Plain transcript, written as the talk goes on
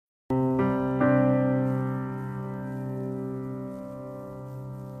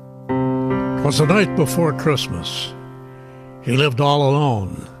'Twas the night before Christmas. He lived all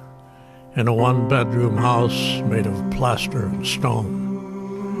alone in a one-bedroom house made of plaster and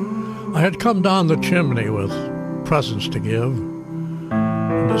stone. I had come down the chimney with presents to give,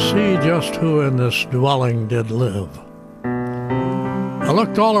 and to see just who in this dwelling did live. I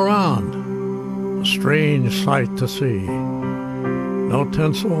looked all around, a strange sight to see. No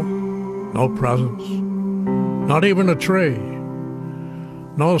tinsel, no presents, not even a tree.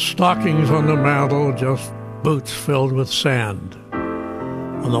 No stockings on the mantel, just boots filled with sand.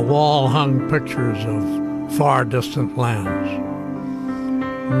 On the wall hung pictures of far distant lands.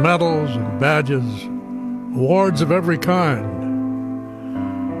 Medals and badges, awards of every kind.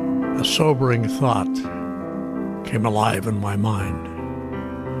 A sobering thought came alive in my mind.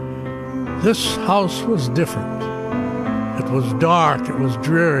 This house was different. It was dark, it was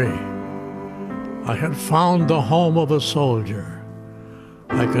dreary. I had found the home of a soldier.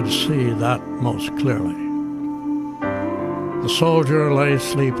 I could see that most clearly. The soldier lay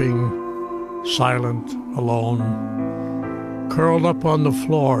sleeping, silent, alone, curled up on the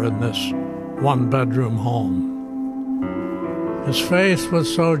floor in this one-bedroom home. His face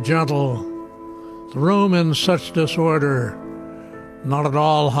was so gentle, the room in such disorder, not at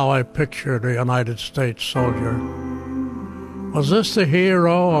all how I pictured a United States soldier. Was this the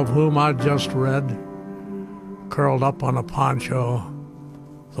hero of whom I'd just read, curled up on a poncho,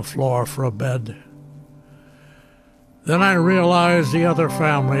 the floor for a bed? Then I realized the other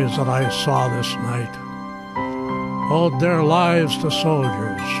families that I saw this night owed their lives to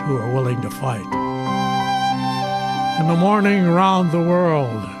soldiers who were willing to fight. In the morning round the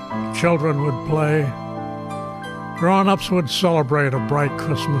world, children would play. Grown-ups would celebrate a bright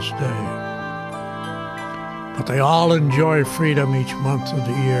Christmas day. But they all enjoy freedom each month of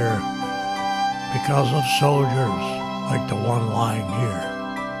the year because of soldiers like the one lying here.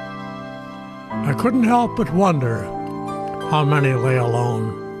 I couldn't help but wonder how many lay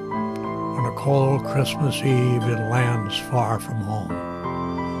alone on a cold Christmas Eve in lands far from home.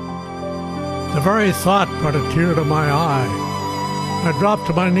 The very thought brought a tear to my eye. I dropped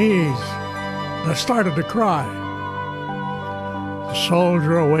to my knees and I started to cry. The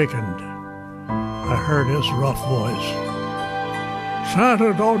soldier awakened. I heard his rough voice.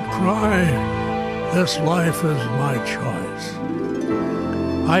 "Santa, don't cry. This life is my choice.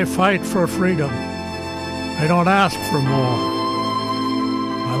 I fight for freedom. I don't ask for more.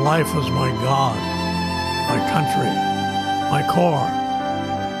 My life is my God, my country, my core."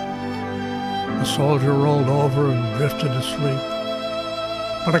 The soldier rolled over and drifted asleep.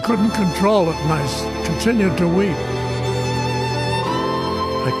 But I couldn't control it, and I continued to weep.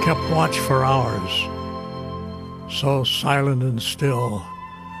 I kept watch for hours, so silent and still,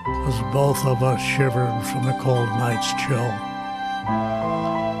 as both of us shivered from the cold night's chill.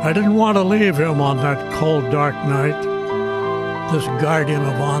 I didn't want to leave him on that cold, dark night, this guardian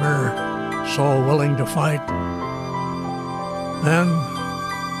of honor, so willing to fight. Then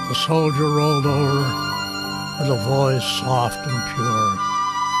the soldier rolled over with a voice soft and pure.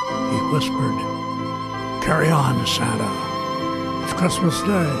 He whispered, "Carry on, Santa. It's Christmas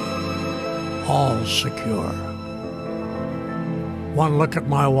Day, all secure." One look at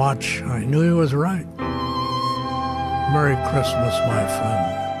my watch, I knew he was right. Merry Christmas, my friend.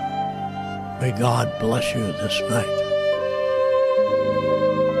 May God bless you this night.